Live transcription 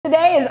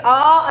today is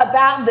all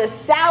about the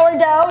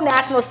sourdough.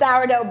 National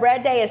Sourdough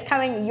Bread Day is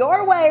coming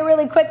your way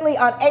really quickly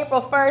on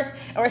April 1st,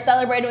 and we're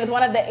celebrating with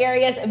one of the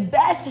area's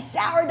best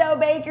sourdough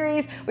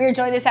bakeries. We are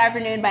joined this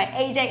afternoon by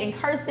AJ and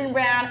Kirsten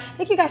Brown.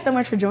 Thank you guys so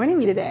much for joining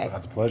me today.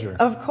 That's a pleasure.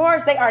 Of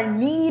course, they are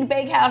Knead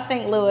Bakehouse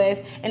St.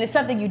 Louis, and it's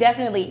something you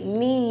definitely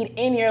need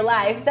in your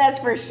life, that's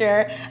for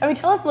sure. I mean,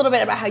 tell us a little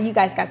bit about how you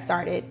guys got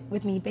started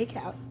with Knead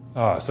Bakehouse.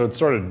 So it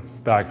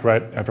started back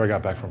right after I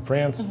got back from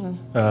France.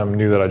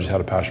 Knew that I just had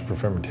a passion for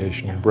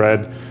fermentation and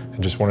bread,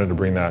 and just wanted to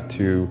bring that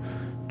to,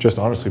 just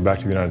honestly, back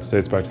to the United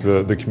States, back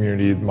to the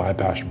community, my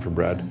passion for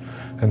bread.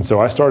 And so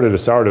I started a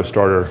sourdough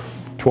starter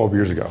 12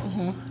 years ago.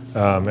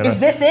 Is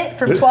this it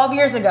from 12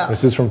 years ago?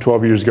 This is from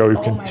 12 years ago.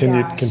 We've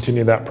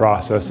continued that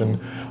process. And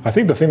I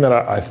think the thing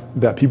that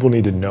that people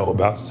need to know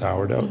about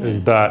sourdough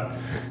is that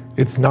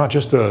it's not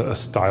just a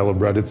style of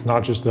bread. It's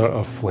not just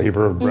a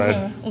flavor of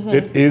bread.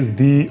 It is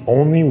the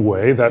only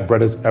way that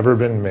bread has ever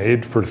been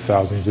made for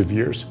thousands of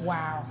years.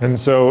 Wow. And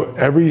so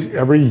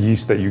every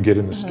yeast that you get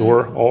in the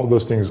store, all of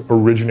those things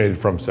originated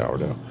from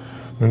sourdough.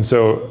 And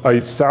so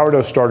a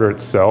sourdough starter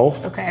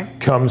itself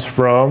comes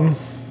from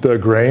the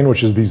grain,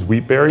 which is these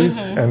wheat berries,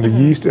 and the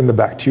yeast and the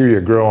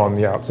bacteria grow on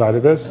the outside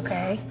of this.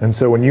 And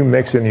so when you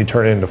mix it and you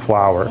turn it into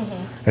flour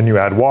and you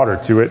add water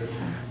to it,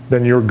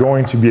 then you're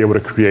going to be able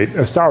to create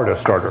a sourdough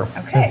starter.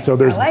 And so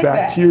there's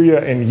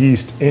bacteria and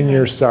yeast in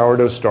your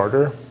sourdough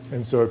starter.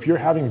 And so if you're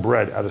having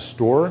bread at a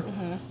store,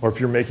 or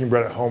if you're making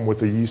bread at home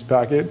with a yeast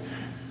packet,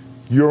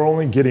 you're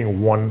only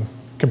getting one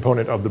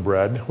component of the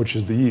bread, which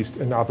is the yeast,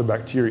 and not the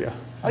bacteria.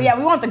 Oh yeah,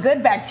 we want the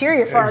good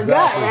bacteria for our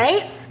gut,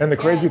 right? And the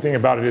crazy thing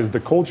about it is the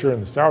culture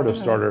in the sourdough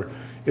starter,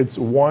 it's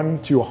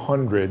 1 to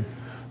 100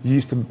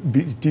 yeast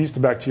to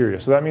bacteria.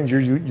 So that means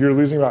you're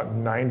losing about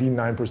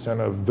 99%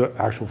 of the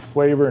actual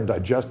flavor and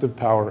digestive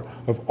power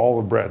of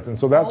all the breads. And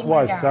so that's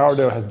why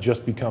sourdough has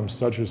just become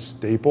such a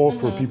staple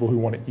for people who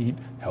want to eat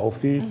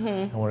healthy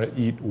and want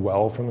to eat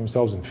well for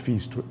themselves and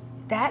feast.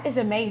 That is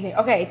amazing.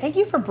 Okay, thank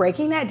you for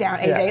breaking that down,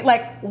 AJ.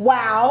 Like,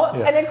 wow,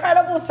 an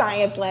incredible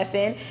science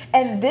lesson.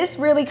 And this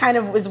really kind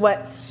of is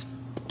what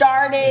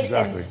started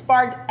and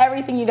sparked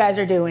everything you guys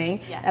are doing.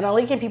 Not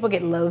only can people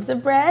get loaves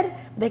of bread,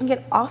 they can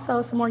get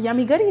also some more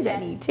yummy goodies at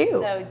Knead too.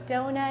 So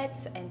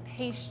donuts and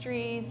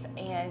pastries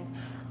and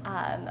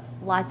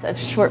lots of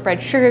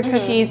shortbread sugar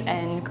cookies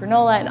and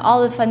granola and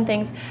all the fun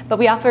things. But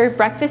we offer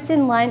breakfast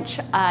and lunch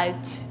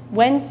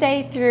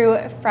Wednesday through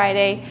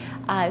Friday,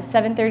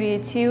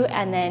 7:30 to 2,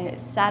 and then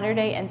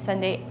Saturday and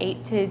Sunday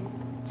 8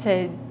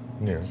 to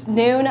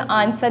noon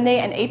on Sunday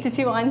and 8 to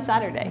 2 on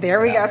Saturday. There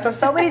we go.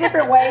 So many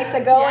different ways to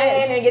go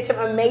in and get some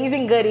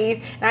amazing goodies.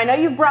 And I know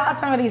you brought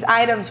some of these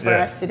items for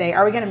us today.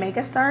 Are we going to make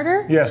a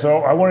starter? Yeah.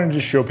 So I wanted to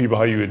just show people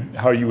how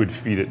you would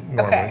feed it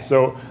normally.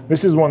 So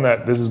this is the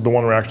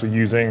one we're actually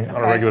using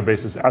on a regular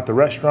basis at the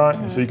restaurant.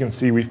 And so you can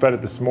see we fed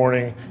it this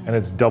morning, and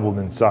it's doubled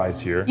in size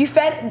here. You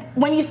fed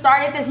when you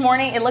started this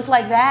morning. It looked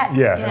like that.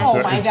 Yeah. And so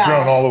it's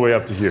grown all the way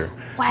up to here.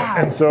 Wow.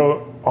 And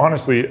so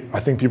honestly, I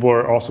think people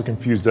are also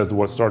confused as to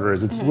what starter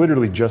is. It's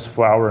literally just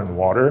flour and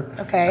water.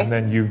 And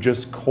then you've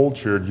just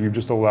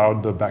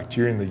allowed the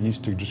bacteria and the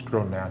yeast to just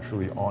grow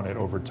naturally on it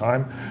over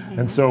time.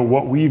 And so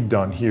what we've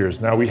done here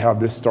is now we have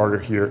this starter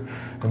here.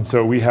 And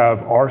so we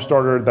have our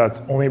starter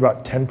that's only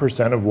about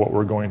 10% of what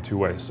we're going to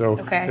weigh. So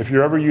if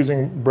you're ever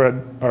using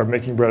bread or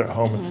making bread at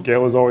home, a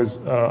scale is always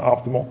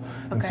optimal.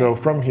 And so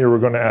from here, we're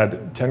going to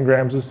add 10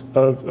 grams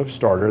of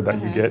starter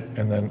that you get,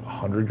 and then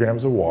 100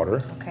 grams of water.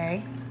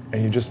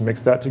 And you just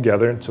mix that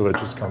together until it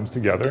just comes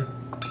together.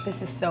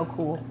 This is so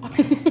cool.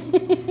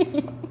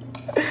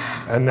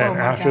 And then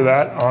after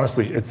that,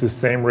 honestly, it's the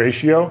same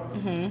ratio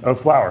of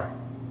flour.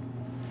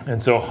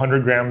 And so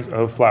 100 grams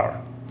of flour.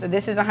 So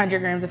this is 100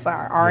 grams of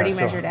flour, already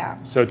measured out.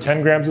 So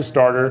 10 grams of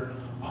starter,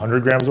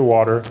 100 grams of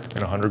water, and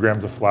 100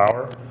 grams of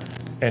flour.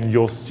 And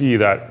you'll see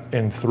that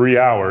in 3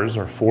 hours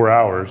or 4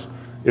 hours,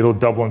 it'll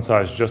double in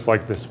size just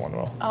like this one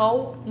will.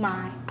 Oh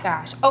my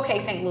gosh. Okay,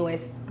 St.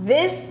 Louis,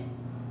 this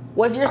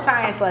was your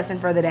science lesson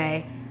for the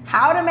day.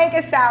 How to make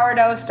a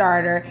sourdough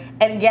starter.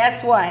 And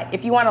guess what?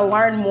 If you want to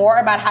learn more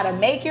about how to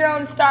make your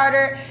own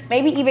starter,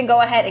 maybe even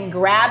go ahead and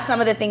grab some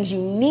of the things you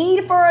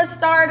need for a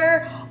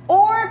starter,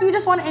 or if you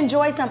just want to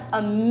enjoy some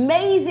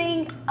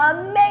amazing,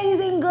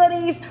 amazing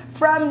goodies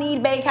from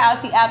Knead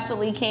Bakehouse, you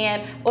absolutely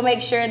can. We'll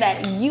make sure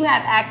that you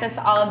have access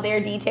to all of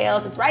their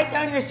details. It's right there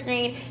on your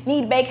screen,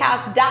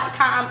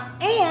 kneadbakehouse.com,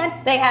 and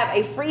they have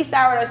a free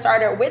sourdough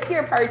starter with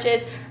your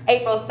purchase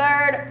April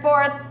 3rd,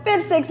 4th,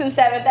 5th, 6th, and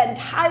 7th, that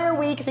entire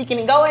week. So you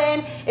can go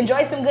in,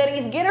 enjoy some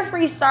goodies, get a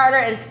free starter,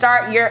 and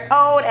start your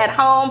own at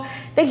home.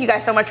 Thank you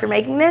guys so much for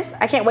making this.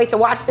 I can't wait to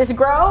watch this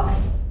grow.